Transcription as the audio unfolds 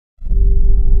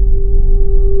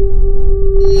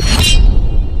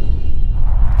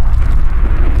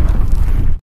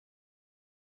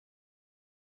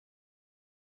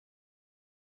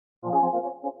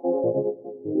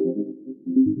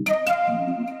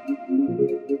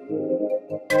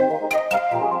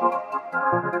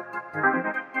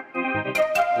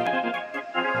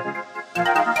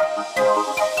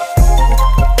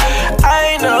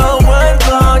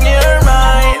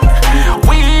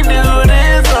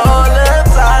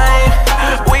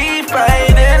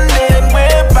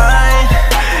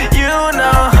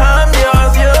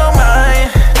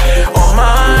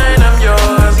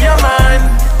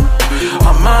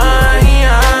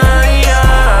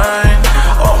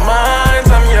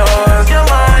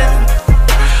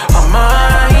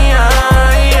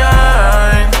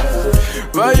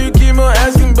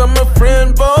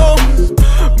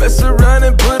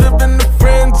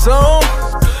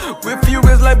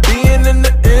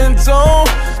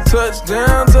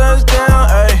Touchdown, touchdown,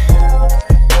 ayy.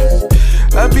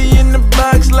 I be in the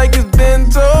box like it's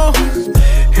bento.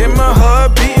 Hit my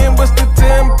heart beating, what's the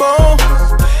tempo?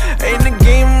 Ain't the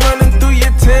game running through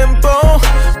your tempo.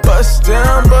 Bust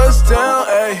down,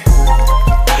 ayy.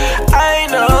 I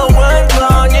know what's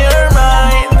on your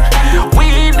mind.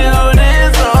 We do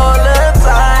this all the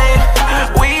time.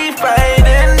 We fight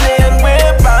and then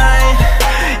we're fine.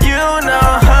 You know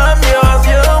I'm yours,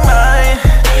 you're mine.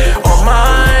 Oh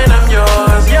mine, I'm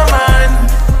yours, you're mine.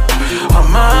 Oh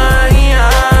mine,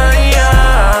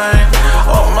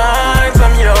 oh mine,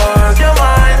 I'm yours, you're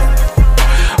mine.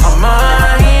 Oh mine.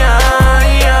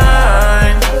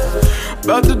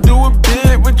 About to do a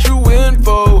bit, what you in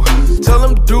for? Tell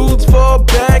them dudes fall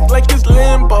back like it's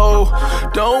limbo.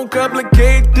 Don't complicate